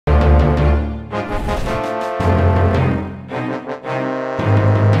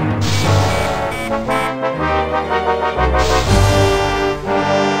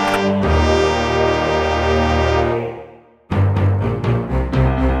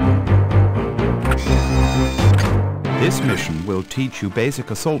This mission will teach you basic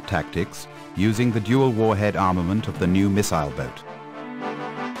assault tactics using the dual warhead armament of the new missile boat.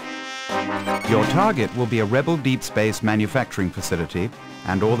 Your target will be a rebel deep space manufacturing facility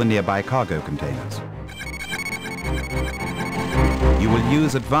and all the nearby cargo containers. You will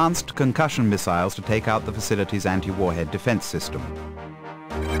use advanced concussion missiles to take out the facility's anti-warhead defense system.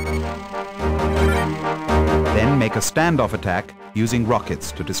 Then make a standoff attack using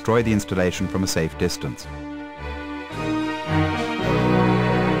rockets to destroy the installation from a safe distance.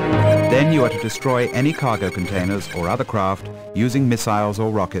 Then you are to destroy any cargo containers or other craft using missiles or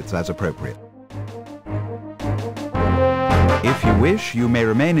rockets as appropriate. If you wish, you may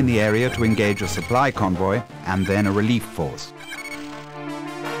remain in the area to engage a supply convoy and then a relief force.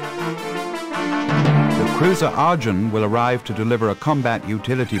 The cruiser Arjun will arrive to deliver a combat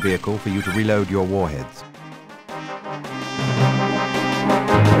utility vehicle for you to reload your warheads.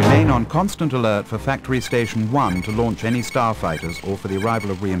 Remain on constant alert for Factory Station 1 to launch any starfighters or for the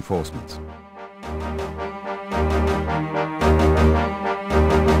arrival of reinforcements.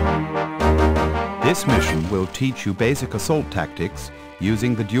 This mission will teach you basic assault tactics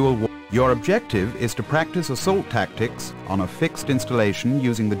using the dual warhead. Your objective is to practice assault tactics on a fixed installation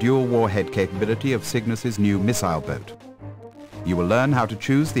using the dual warhead capability of Cygnus's new missile boat. You will learn how to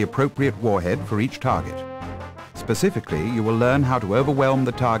choose the appropriate warhead for each target. Specifically, you will learn how to overwhelm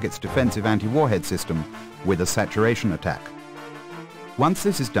the target's defensive anti-warhead system with a saturation attack. Once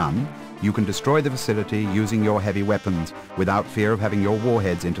this is done, you can destroy the facility using your heavy weapons without fear of having your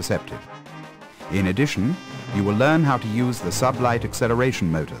warheads intercepted. In addition, you will learn how to use the sublight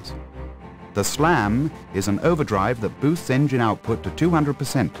acceleration motors. The SLAM is an overdrive that boosts engine output to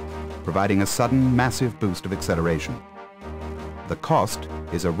 200%, providing a sudden, massive boost of acceleration. The cost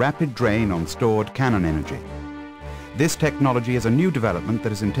is a rapid drain on stored cannon energy. This technology is a new development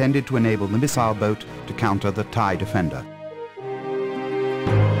that is intended to enable the missile boat to counter the TIE Defender.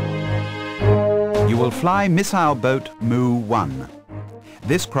 You will fly missile boat Mu-1.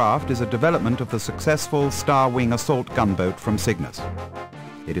 This craft is a development of the successful Star Wing assault gunboat from Cygnus.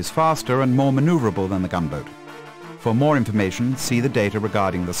 It is faster and more maneuverable than the gunboat. For more information, see the data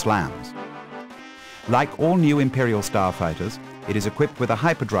regarding the SLAMs. Like all new Imperial starfighters, it is equipped with a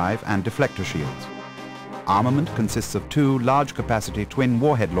hyperdrive and deflector shields. Armament consists of 2 large-capacity twin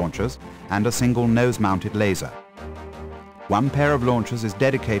warhead launchers and a single nose-mounted laser. 1 pair of launchers is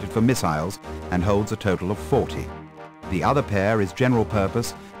dedicated for missiles and holds a total of 40. The other pair is general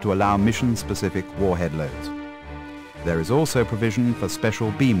purpose to allow mission-specific warhead loads. There is also provision for special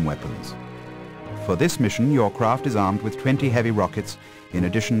beam weapons. For this mission, your craft is armed with 20 heavy rockets in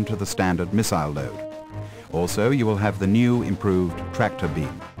addition to the standard missile load. Also, you will have the new improved tractor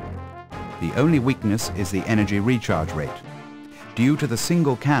beam. The only weakness is the energy recharge rate. Due to the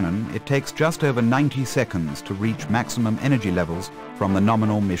single cannon, it takes just over 90 seconds to reach maximum energy levels from the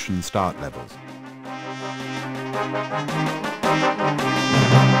nominal mission start levels.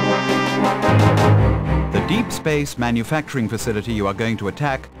 The deep space manufacturing facility you are going to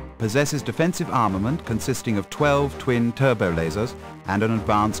attack possesses defensive armament consisting of 12 twin turbo lasers and an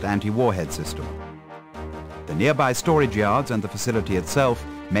advanced anti-warhead system. The nearby storage yards and the facility itself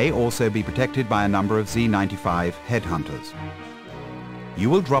may also be protected by a number of Z-95 headhunters. You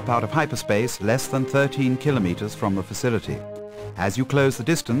will drop out of hyperspace less than 13 kilometers from the facility. As you close the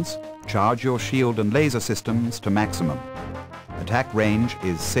distance, charge your shield and laser systems to maximum. Attack range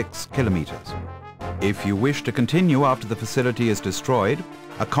is 6 kilometers. If you wish to continue after the facility is destroyed,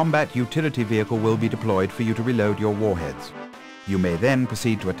 a combat utility vehicle will be deployed for you to reload your warheads. You may then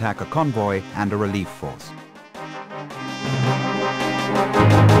proceed to attack a convoy and a relief force.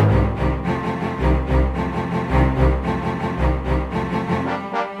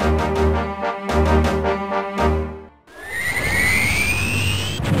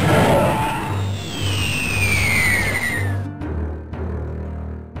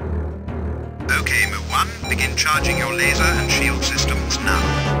 Okay, Mu-1, begin charging your laser and shield systems now.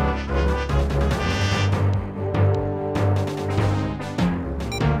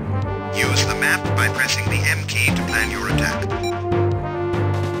 Use the map by pressing the M key to plan your attack.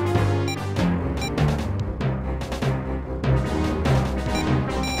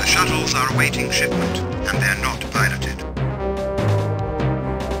 The shuttles are awaiting shipment, and they're not piloted.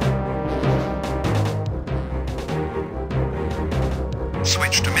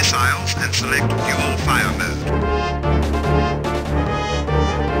 Switch to missiles and select dual fire mode.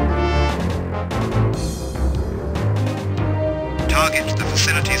 Target the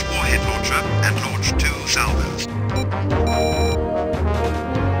facility's warhead launcher and launch 2 salvos.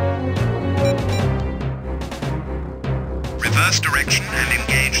 Reverse direction and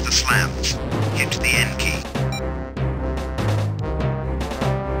engage the slams. Hit the N key.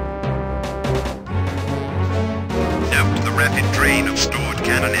 rapid drain of stored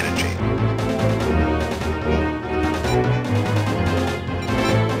cannon energy.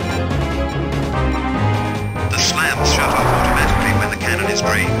 The slams shut off automatically when the cannon is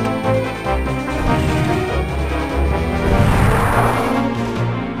drained.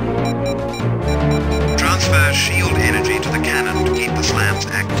 Transfer shield energy to the cannon to keep the slams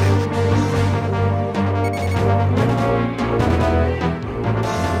active.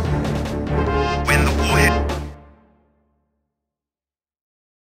 When the warhead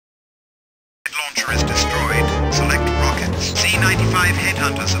launcher is destroyed, select rockets. C-95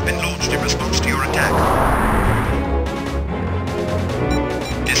 headhunters have been launched in response to your attack.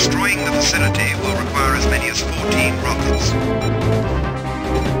 Destroying the facility will require as many as 14 rockets.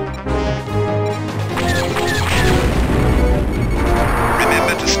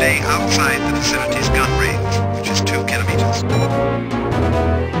 Remember to stay outside the facility's gun range, which is 2 kilometers.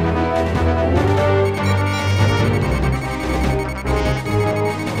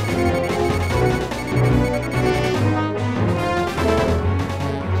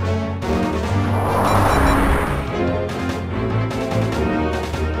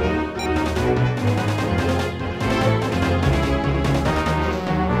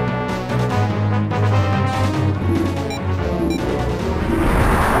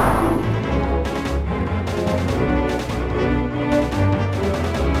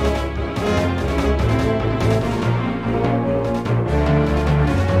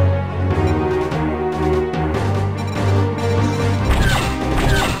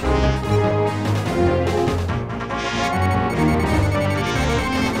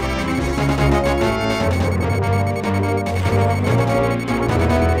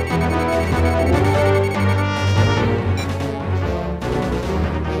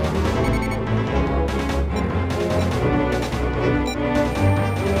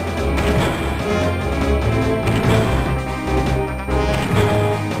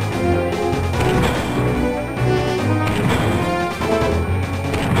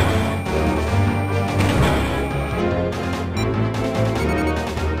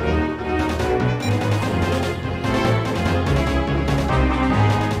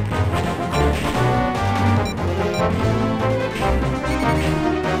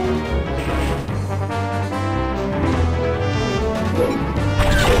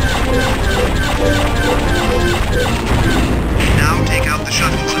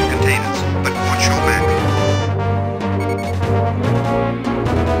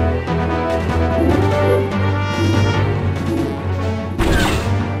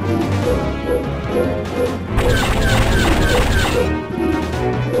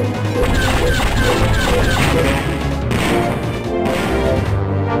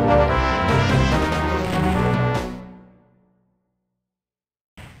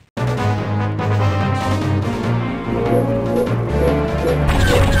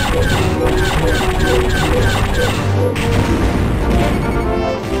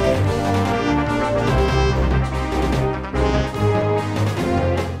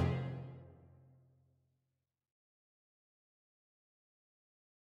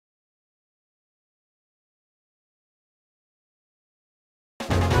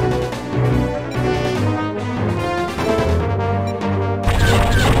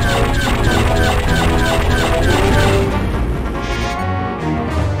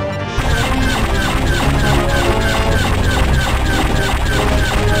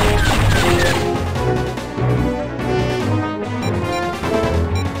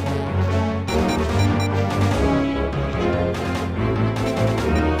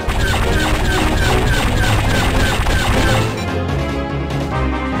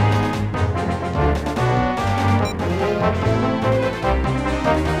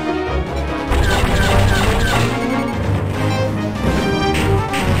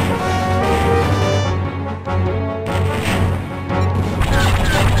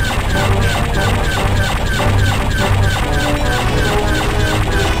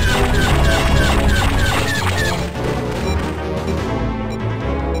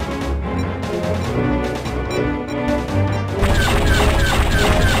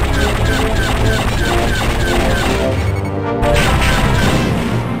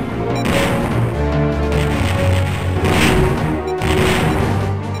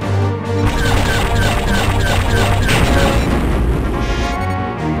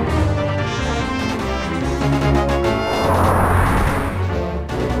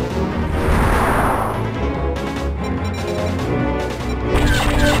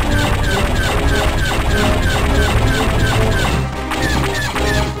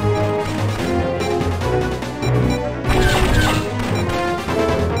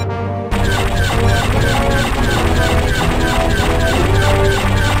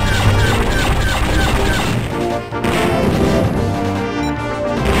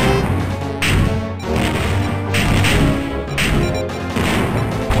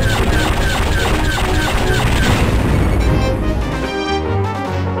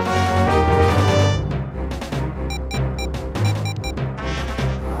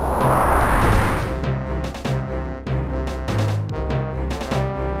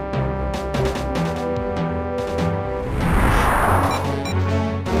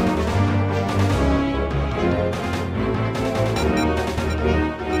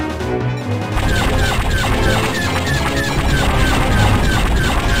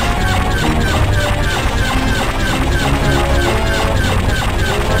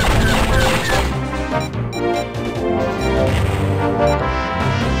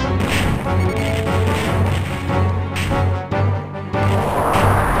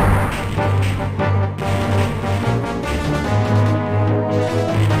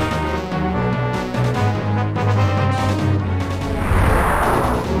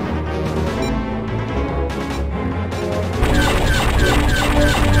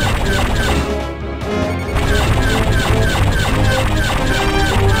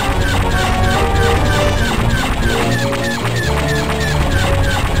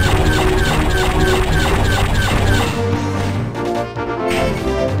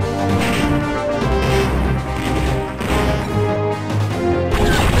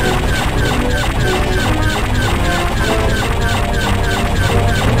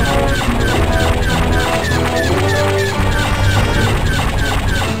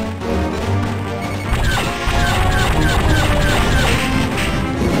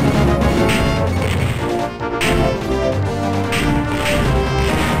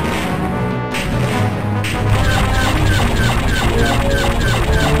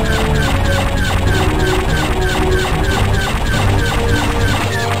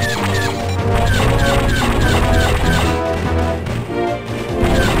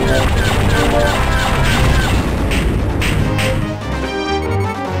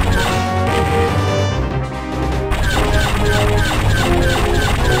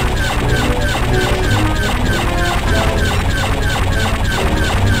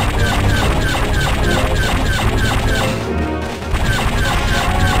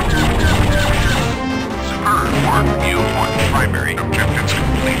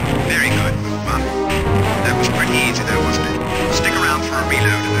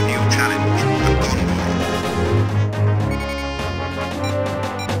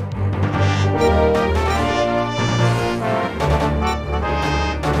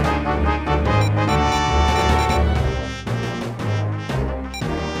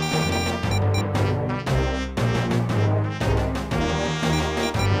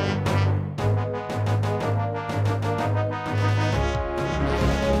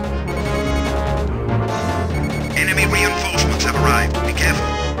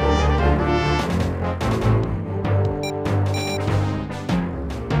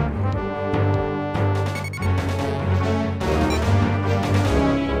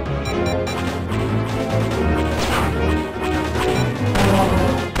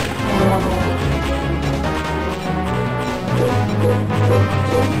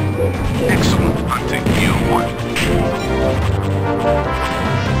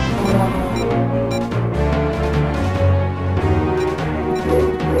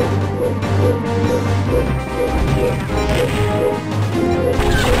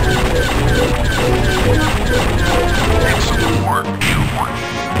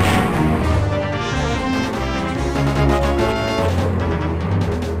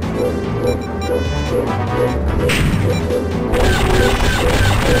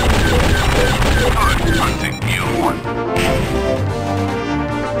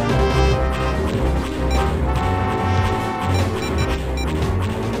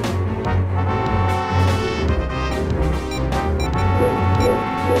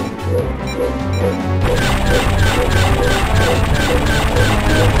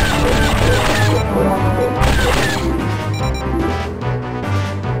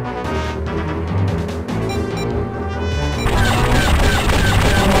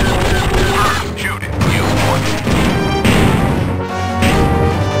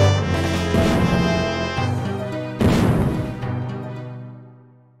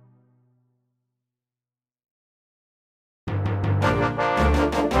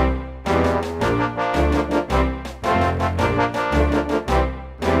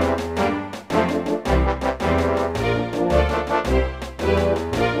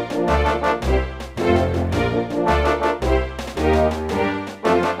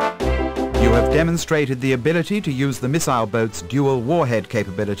 demonstrated the ability to use the missile boat's dual warhead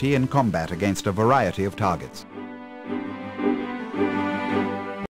capability in combat against a variety of targets.